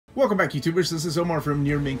Welcome back, YouTubers. This is Omar from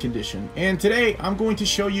Near Mint Condition, and today I'm going to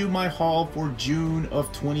show you my haul for June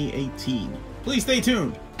of 2018. Please stay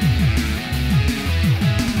tuned.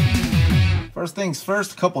 First things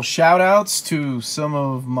first, a couple shout outs to some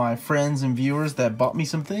of my friends and viewers that bought me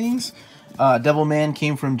some things. Devilman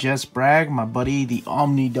came from Jess Bragg, my buddy, the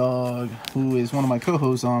Omni Dog, who is one of my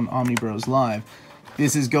co-hosts on Omni Bros Live.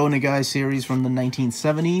 This is Go Nagai series from the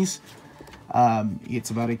 1970s. It's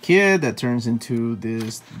about a kid that turns into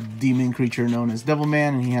this demon creature known as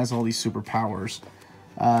Devilman, and he has all these superpowers.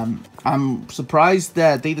 I'm surprised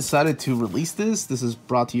that they decided to release this. This is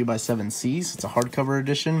brought to you by 7 Seas. It's a hardcover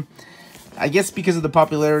edition. I guess because of the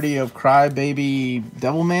popularity of Crybaby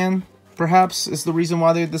Devilman, perhaps, is the reason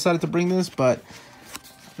why they decided to bring this, but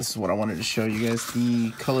this is what I wanted to show you guys.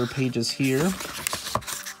 The color pages here,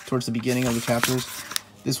 towards the beginning of the chapters.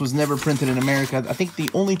 This was never printed in America. I think the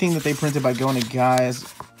only thing that they printed by Go Nagai's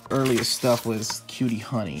earliest stuff was Cutie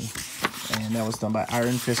Honey. And that was done by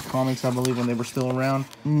Iron Fist Comics, I believe, when they were still around.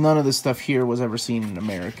 None of this stuff here was ever seen in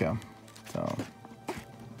America. So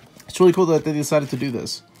it's really cool that they decided to do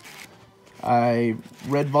this. I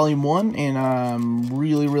read Volume 1, and I'm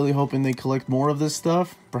really hoping they collect more of this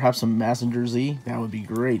stuff. Perhaps some Messenger Z. That would be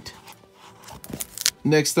great.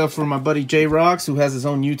 Next up, for my buddy J-Rocks, who has his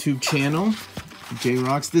own YouTube channel.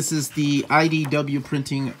 J-Rocks. This is the IDW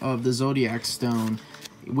printing of the Zodiac Stone,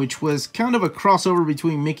 which was kind of a crossover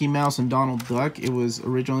between Mickey Mouse and Donald Duck. It was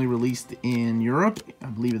originally released in Europe, I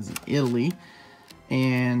believe it's in Italy,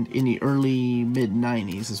 and in the early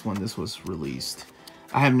mid-90s is when this was released.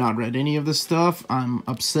 I have not read any of this stuff. I'm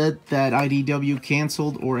upset that IDW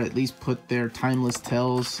canceled, or at least put their Timeless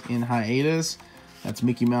Tales in hiatus. That's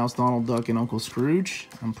Mickey Mouse, Donald Duck, and Uncle Scrooge.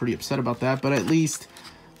 I'm pretty upset about that, but at least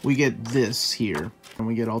we get this here, and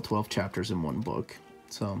we get all 12 chapters in one book.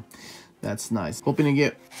 So that's nice. Hoping to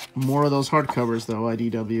get more of those hardcovers, though,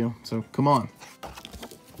 IDW. So come on.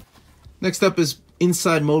 Next up is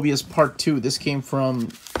Inside Mobius Part 2. This came from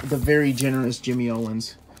the very generous Jimmy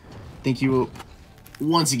Owens. Thank you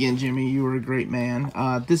once again, Jimmy. You were a great man.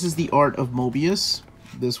 This is the art of Mobius.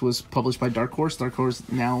 This was published by Dark Horse. Dark Horse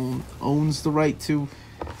now owns the right to,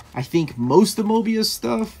 I think, most of Mobius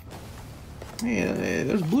stuff. Hey,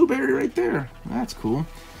 there's Blueberry right there. That's cool.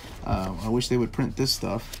 I wish they would print this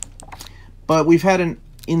stuff. But we've had an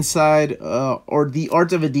Inside, or The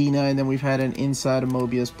Art of Adina, and then we've had an Inside of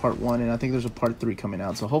Mobius Part 1, and I think there's a Part 3 coming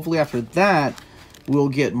out. So hopefully after that, we'll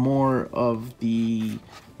get more of the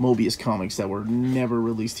Mobius comics that were never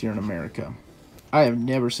released here in America. I have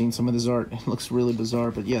never seen some of this art. It looks really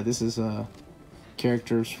bizarre, but yeah, this is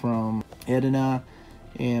characters from Edina,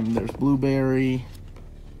 and there's Blueberry.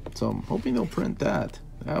 So I'm hoping they'll print that.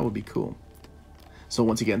 That would be cool. So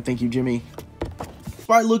once again, thank you, Jimmy.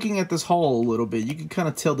 By looking at this haul a little bit, you can kind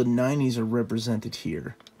of tell the 90s are represented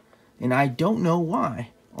here. And I don't know why,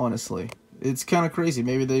 honestly. It's kind of crazy.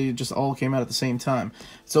 Maybe they just all came out at the same time.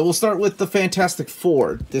 So we'll start with the Fantastic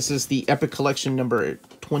Four. This is the Epic Collection number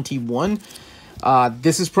 21.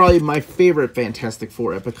 This is probably my favorite Fantastic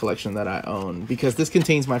Four Epic Collection that I own, because this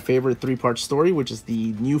contains my favorite 3-part story, which is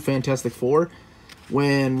the New Fantastic Four.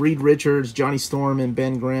 When Reed Richards, Johnny Storm, and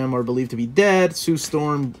Ben Grimm are believed to be dead, Sue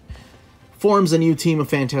Storm forms a new team of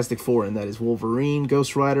Fantastic Four, and that is Wolverine,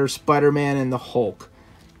 Ghost Rider, Spider-Man, and the Hulk.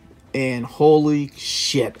 And holy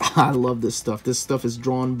shit, I love this stuff. This stuff is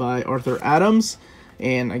drawn by Arthur Adams,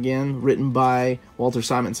 and again, written by Walter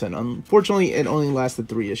Simonson. Unfortunately, it only lasted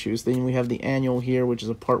 3 issues. Then we have the annual here, which is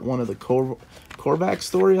a part 1 of the Korvac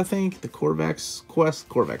story, I think. The Korvac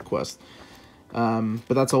Quest.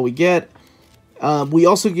 But that's all we get. We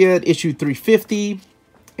also get issue 350,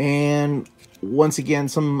 and once again,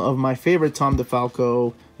 some of my favorite Tom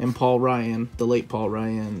DeFalco and Paul Ryan, the late Paul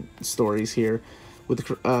Ryan stories here, with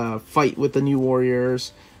the fight with the New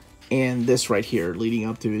Warriors, and this right here, leading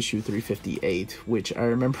up to issue 358, which I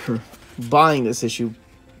remember buying this issue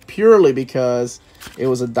purely because it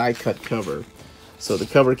was a die-cut cover. So the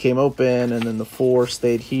cover came open, and then the 4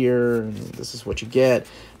 stayed here, and this is what you get.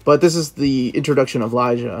 But this is the introduction of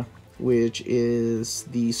Elijah, which is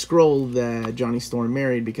the scroll that Johnny Storm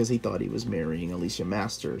married because he thought he was marrying Alicia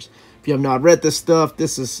Masters. If you have not read this stuff,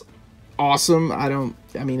 this is awesome. I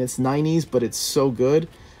mean, it's 90s, but it's so good.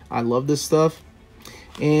 I love this stuff.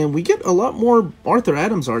 And we get a lot more Arthur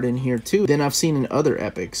Adams art in here, too, than I've seen in other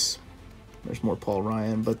epics. There's more Paul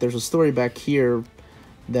Ryan, but there's a story back here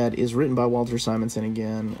that is written by Walter Simonson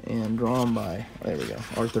again and drawn by, there we go,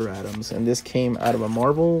 Arthur Adams. And this came out of a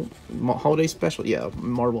Marvel holiday special. Yeah,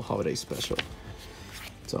 Marvel holiday special.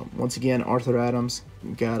 So, once again, Arthur Adams.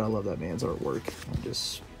 God, I love that man's artwork. I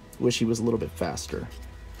just wish he was a little bit faster.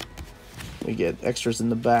 We get extras in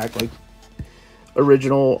the back, like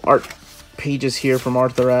original art pages here from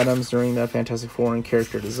Arthur Adams during the Fantastic Four and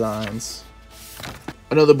character designs.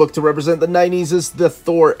 Another book to represent the 90s is the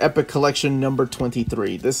Thor Epic Collection number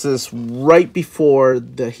 23. This is right before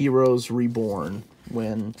the Heroes Reborn,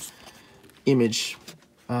 when Image,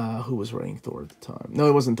 who was writing Thor at the time? No,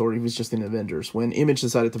 it wasn't Thor, he was just in Avengers, when Image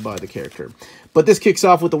decided to buy the character. But this kicks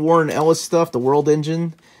off with the Warren Ellis stuff, the World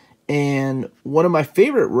Engine, and one of my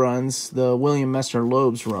favorite runs, the William Messner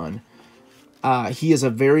Loeb's run. He is a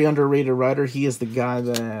very underrated writer. He is the guy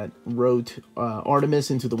that wrote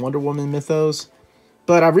Artemis into the Wonder Woman mythos.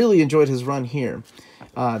 But I really enjoyed his run here.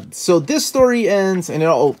 So this story ends, and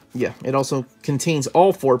it also contains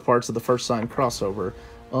all 4 parts of the First Sign crossover,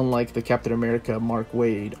 unlike the Captain America Mark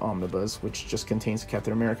Waid Omnibus, which just contains the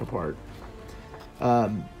Captain America part.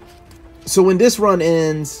 So when this run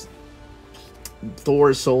ends, Thor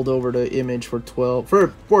is sold over to Image for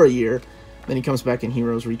a year. Then he comes back in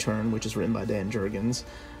Heroes Return, which is written by Dan Jurgens.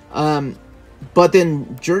 But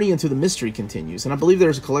then Journey into the Mystery continues, and I believe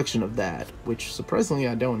there's a collection of that, which surprisingly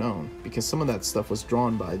I don't own, because some of that stuff was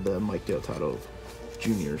drawn by the Mike Deodato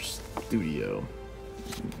Jr. studio,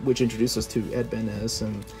 which introduced us to Ed Benes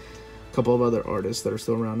and a couple of other artists that are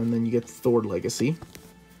still around, and then you get Thor Legacy.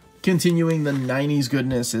 Continuing the 90s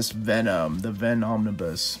goodness is Venom, the Ven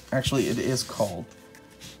Omnibus. Actually, it is called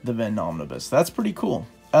the Ven Omnibus. That's pretty cool.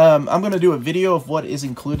 I'm going to do a video of what is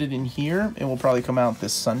included in here. It will probably come out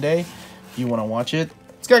this Sunday if you want to watch it.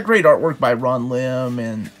 It's got great artwork by Ron Lim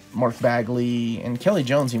and Mark Bagley, and Kelly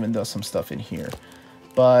Jones even does some stuff in here.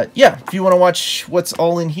 But yeah, if you want to watch what's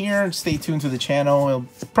all in here, stay tuned to the channel. It'll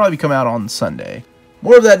probably come out on Sunday.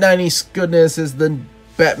 More of that 90s goodness is the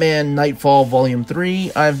Batman Nightfall Volume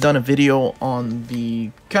 3. I've done a video on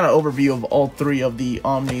the kind of overview of all 3 of the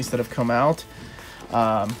Omnis that have come out.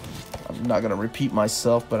 I'm not going to repeat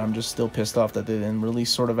myself, but I'm just still pissed off that they didn't release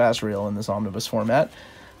Sword of Azrael in this omnibus format.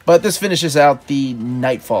 But this finishes out the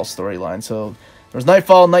Nightfall storyline. So there's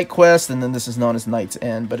Nightfall, Night Quest, and then this is known as Night's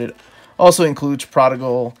End. But it also includes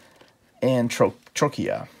Prodigal and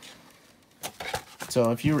Trokia.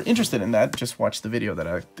 So if you're interested in that, just watch the video that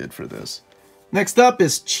I did for this. Next up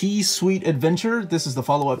is Cheese Sweet Adventure. This is the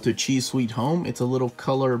follow-up to Cheese Sweet Home. It's a little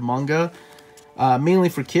color manga. Mainly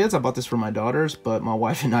for kids. I bought this for my daughters, but my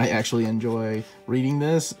wife and I actually enjoy reading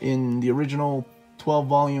this. In the original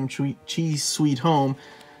 12-volume Cheese Sweet Home,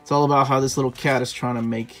 it's all about how this little cat is trying to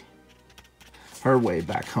make her way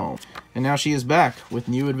back home. And now she is back with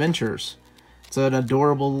new adventures. It's an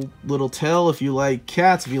adorable little tale if you like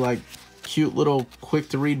cats, if you like cute little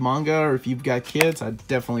quick-to-read manga, or if you've got kids, I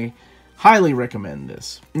definitely highly recommend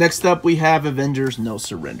this. Next up, we have Avengers No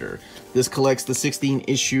Surrender. This collects the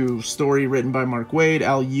 16-issue story written by Mark Waid,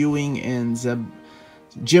 Al Ewing, and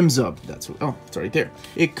Jim Zub. That's what, oh, it's right there.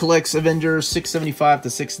 It collects Avengers 675 to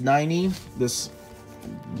 690. This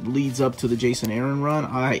leads up to the Jason Aaron run.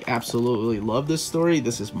 I absolutely love this story.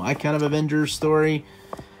 This is my kind of Avengers story.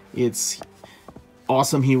 It's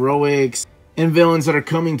awesome heroics and villains that are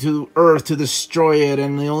coming to Earth to destroy it,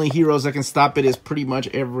 and the only heroes that can stop it is pretty much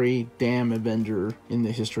every damn Avenger in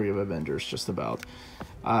the history of Avengers, just about.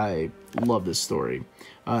 I love this story.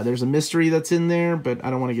 There's a mystery that's in there, but I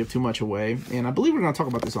don't want to give too much away, and I believe we're going to talk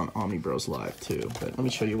about this on Omnibus Live too. But let me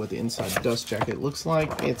show you what the inside dust jacket looks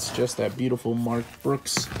like. It's just that beautiful Mark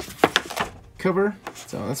Brooks cover,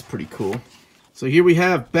 so that's pretty cool. So here we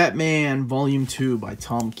have Batman Volume 2 by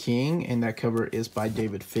Tom King, and that cover is by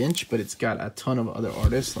David Finch, but it's got a ton of other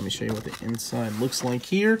artists. Let me show you what the inside looks like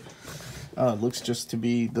here. It looks just to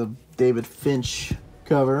be the David Finch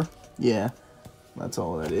cover. Yeah, that's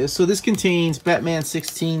all that is. So this contains Batman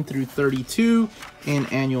 16 through 32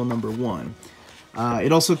 and Annual Number 1.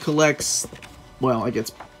 It also collects, well, I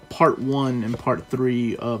guess Part 1 and Part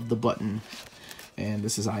 3 of The Button. And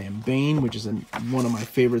this is I Am Bane, which is one of my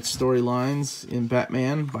favorite storylines in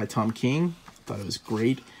Batman by Tom King. Thought it was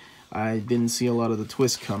great. I didn't see a lot of the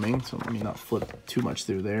twists coming, so let me not flip too much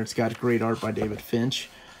through there. It's got great art by David Finch,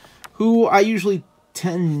 who I usually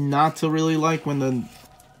tend not to really like when the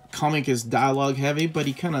comic is dialogue heavy, but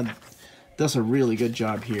he kind of does a really good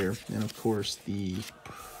job here. And of course, the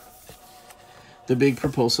big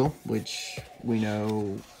proposal, which we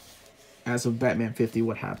know as of Batman 50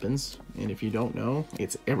 what happens, and if you don't know,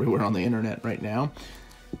 it's everywhere on the internet right now.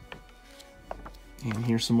 And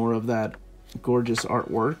here's some more of that gorgeous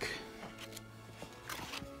artwork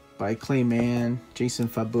by Clay Mann, Jason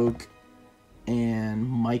Fabuk, and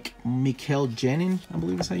Michael Janin, I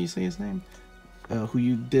believe is how you say his name, who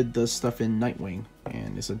you did the stuff in Nightwing,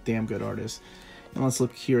 and is a damn good artist. And let's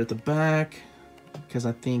look here at the back, because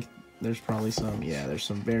I think there's probably some, yeah, there's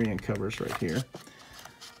some variant covers right here.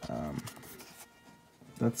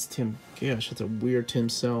 That's Tim. Gosh, that's a weird Tim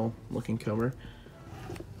Cell looking cover.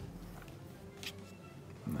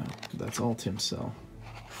 No, that's all Tim Cell.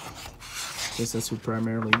 Guess that's who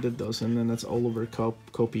primarily did those. And then that's Oliver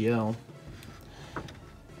Copiel.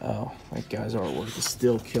 Oh, that guy's artwork is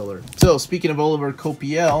still killer. So, speaking of Oliver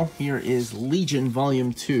Copiel, here is Legion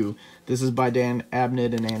Volume 2. This is by Dan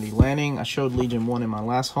Abnett and Andy Lanning. I showed Legion 1 in my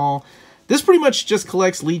last haul. This pretty much just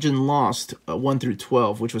collects Legion Lost 1 through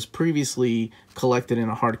 12, which was previously collected in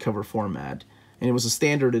a hardcover format. And it was a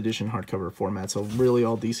standard edition hardcover format, so really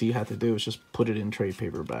all DC had to do was just put it in trade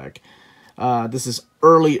paperback. This is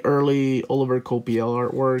early Oliver Copiel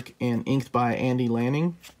artwork and inked by Andy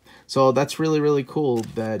Lanning. So that's really, really cool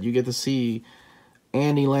that you get to see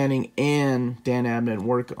Andy Lanning and Dan Abnett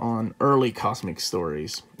work on early Cosmic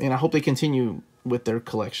stories. And I hope they continue with their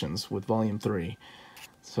collections with Volume 3.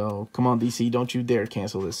 So, come on, DC, don't you dare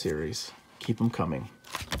cancel this series. Keep them coming.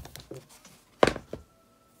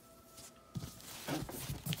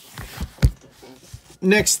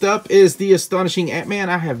 Next up is The Astonishing Ant-Man.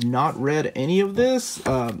 I have not read any of this.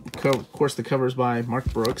 Of course, the cover is by Mark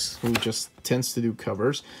Brooks, who just tends to do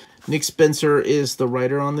covers. Nick Spencer is the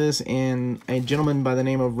writer on this, and a gentleman by the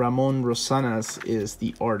name of Ramon Rosanas is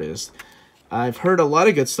the artist. I've heard a lot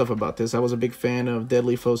of good stuff about this. I was a big fan of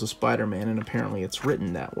Deadly Foes of Spider-Man, and apparently it's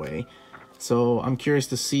written that way. So I'm curious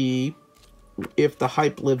to see if the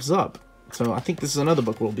hype lives up. So I think this is another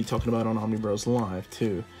book we'll be talking about on Omnibus Live,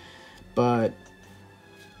 too. But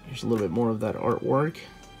here's a little bit more of that artwork.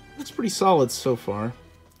 It's pretty solid so far.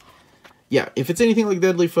 Yeah, if it's anything like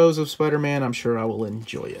Deadly Foes of Spider-Man, I'm sure I will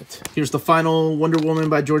enjoy it. Here's the final Wonder Woman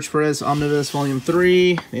by George Perez, Omnibus Volume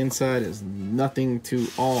 3. The inside is nothing to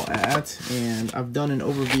awe at, and I've done an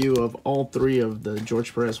overview of all 3 of the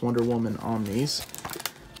George Perez Wonder Woman Omnis.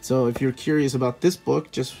 So if you're curious about this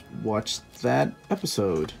book, just watch that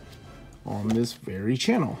episode on this very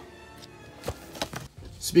channel.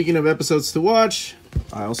 Speaking of episodes to watch,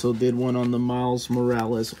 I also did one on the Miles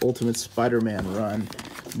Morales Ultimate Spider-Man run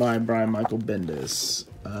by Brian Michael Bendis.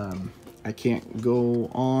 I can't go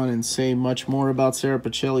on and say much more about Sarah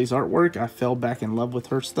Pacelli's artwork. I fell back in love with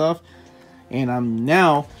her stuff, and I'm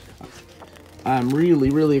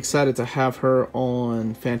really excited to have her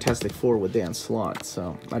on Fantastic Four with Dan Slott.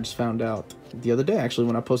 So I just found out the other day, actually,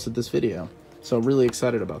 when I posted this video. So really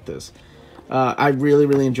excited about this. I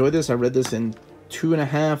really enjoyed this. I read this in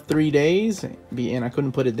 2.5, 3 days, and I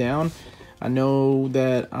couldn't put it down. I know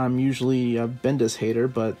that I'm usually a Bendis hater,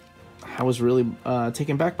 but I was really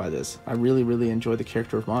taken back by this. I really enjoyed the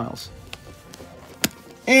character of Miles.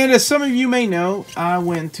 And as some of you may know, I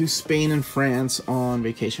went to Spain and France on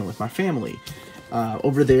vacation with my family.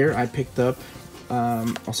 Over there, I picked up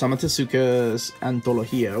Osamu Tezuka's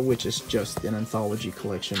Antología, which is just an anthology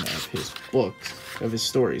collection of his books, of his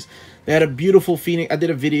stories. They had a beautiful Phoenix. I did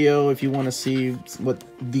a video if you want to see what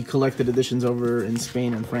the collected editions over in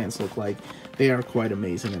Spain and France look like. They are quite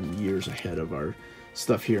amazing and years ahead of our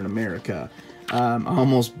stuff here in America. I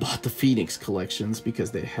almost bought the Phoenix collections because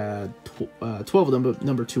they had 12 of them, but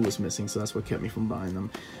number 2 was missing, so that's what kept me from buying them.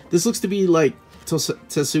 This looks to be like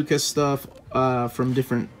Tezuka stuff from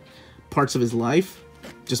different parts of his life,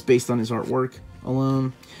 just based on his artwork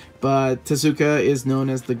alone. But Tezuka is known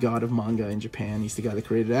as the god of manga in Japan. He's the guy that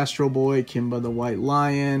created Astro Boy, Kimba the White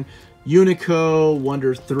Lion, Unico,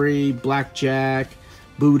 Wonder 3, Blackjack,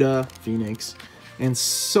 Buddha, Phoenix, and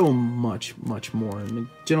so much more. And the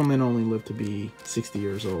gentleman only lived to be 60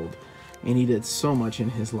 years old, and he did so much in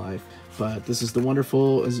his life. But this is the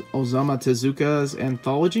wonderful Osamu Tezuka's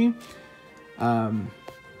anthology.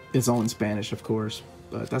 It's all in Spanish, of course,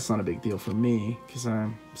 but that's not a big deal for me because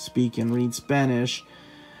I speak and read Spanish.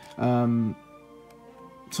 So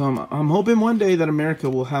I'm hoping one day that America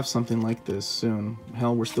will have something like this soon.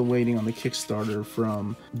 Hell, we're still waiting on the Kickstarter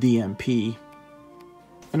from DMP.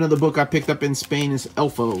 Another book I picked up in Spain is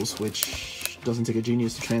Elfos, which doesn't take a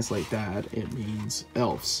genius to translate that. It means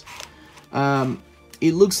elves.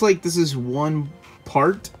 It looks like this is one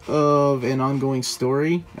part of an ongoing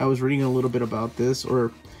story. I was reading a little bit about this,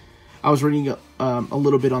 or I was reading a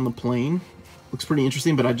little bit on the plane. Looks pretty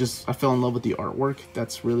interesting, but I fell in love with the artwork.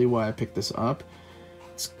 That's really why I picked this up.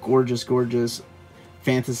 It's gorgeous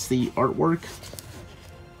fantasy artwork.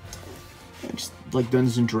 Just like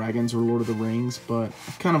Dungeons and Dragons or Lord of the Rings, but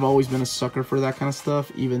I've kind of always been a sucker for that kind of stuff,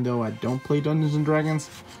 even though I don't play Dungeons and Dragons,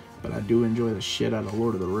 but I do enjoy the shit out of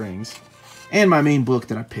Lord of the Rings. And my main book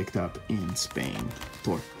that I picked up in Spain,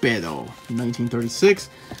 Torpedo, 1936.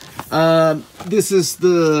 This is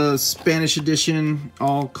the Spanish edition,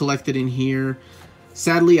 all collected in here.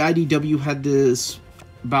 Sadly, IDW had this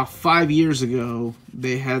about 5 years ago.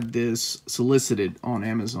 They had this solicited on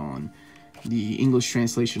Amazon, the English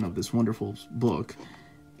translation of this wonderful book.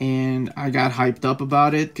 And I got hyped up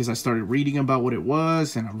about it because I started reading about what it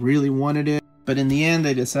was and I really wanted it. But in the end,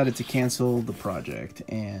 they decided to cancel the project,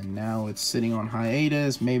 and now it's sitting on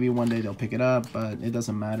hiatus. Maybe one day they'll pick it up, but it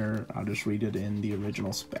doesn't matter. I'll just read it in the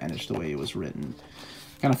original Spanish the way it was written.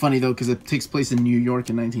 Kind of funny, though, because it takes place in New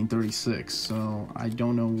York in 1936, so I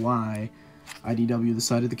don't know why IDW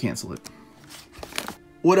decided to cancel it.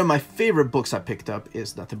 One of my favorite books I picked up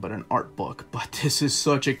is nothing but an art book, but this is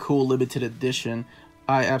such a cool limited edition.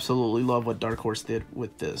 I absolutely love what Dark Horse did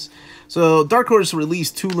with this. So Dark Horse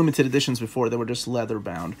released 2 limited editions before that were just leather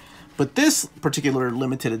bound. But this particular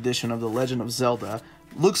limited edition of The Legend of Zelda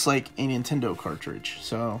looks like a Nintendo cartridge.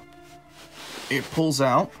 So it pulls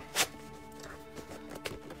out.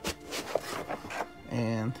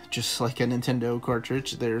 And just like a Nintendo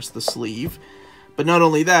cartridge, there's the sleeve. But not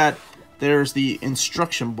only that, there's the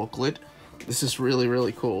instruction booklet. This is really,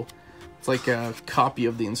 really cool. It's like a copy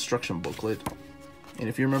of the instruction booklet. And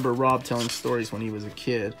if you remember Rob telling stories when he was a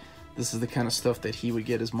kid, this is the kind of stuff that he would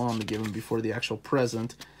get his mom to give him before the actual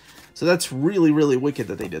present. So that's really, really wicked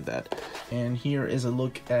that they did that. And here is a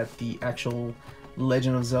look at the actual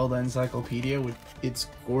Legend of Zelda encyclopedia with its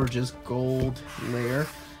gorgeous gold layer.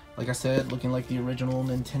 Like I said, looking like the original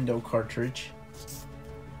Nintendo cartridge.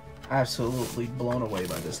 Absolutely blown away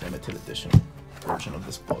by this limited edition version of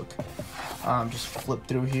this book. Just flip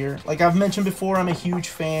through here. Like I've mentioned before, I'm a huge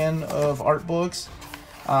fan of art books.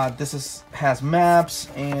 This has maps,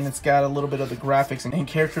 and it's got a little bit of the graphics and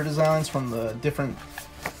character designs from the different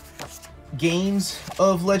games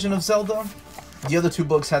of Legend of Zelda. The other 2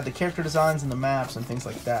 books had the character designs and the maps and things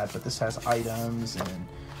like that, but this has items and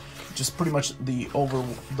just pretty much the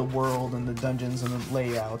world and the dungeons and the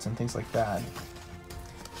layouts and things like that.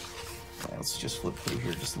 Yeah, let's just flip through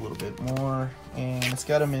here just a little bit more, and it's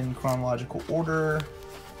got them in chronological order.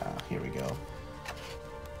 Here we go.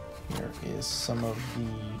 Here is some of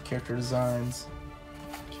the character designs,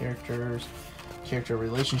 character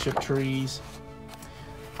relationship trees.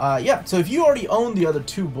 Yeah, so if you already own the other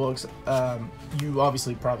 2 books, you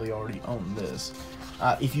obviously probably already own this.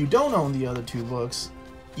 If you don't own the other 2 books,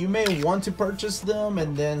 you may want to purchase them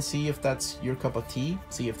and then see if that's your cup of tea.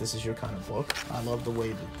 See if this is your kind of book. I love the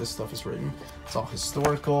way that this stuff is written. It's all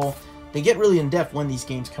historical. They get really in-depth when these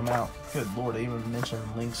games come out. Good lord, I even mentioned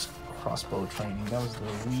Link's crossbow training. That was the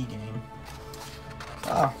Wii game.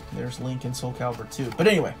 Ah, there's Link and Soul Calibur 2. But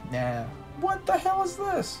anyway, what the hell is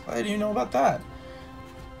this? I didn't even know about that.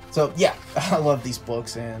 So yeah, I love these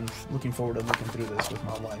books and looking forward to looking through this with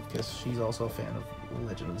my wife because she's also a fan of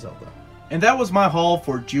Legend of Zelda. And that was my haul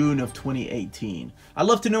for June of 2018. I'd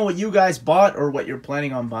love to know what you guys bought or what you're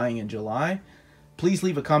planning on buying in July. Please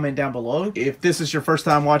leave a comment down below. If this is your first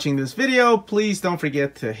time watching this video, please don't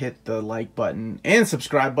forget to hit the like button and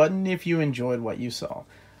subscribe button if you enjoyed what you saw.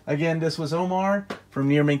 Again, this was Omar from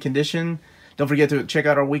Near Mint Condition. Don't forget to check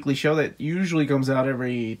out our weekly show that usually comes out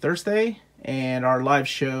every Thursday, and our live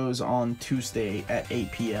shows on Tuesday at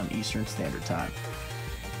 8 p.m. Eastern Standard Time.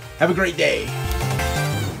 Have a great day.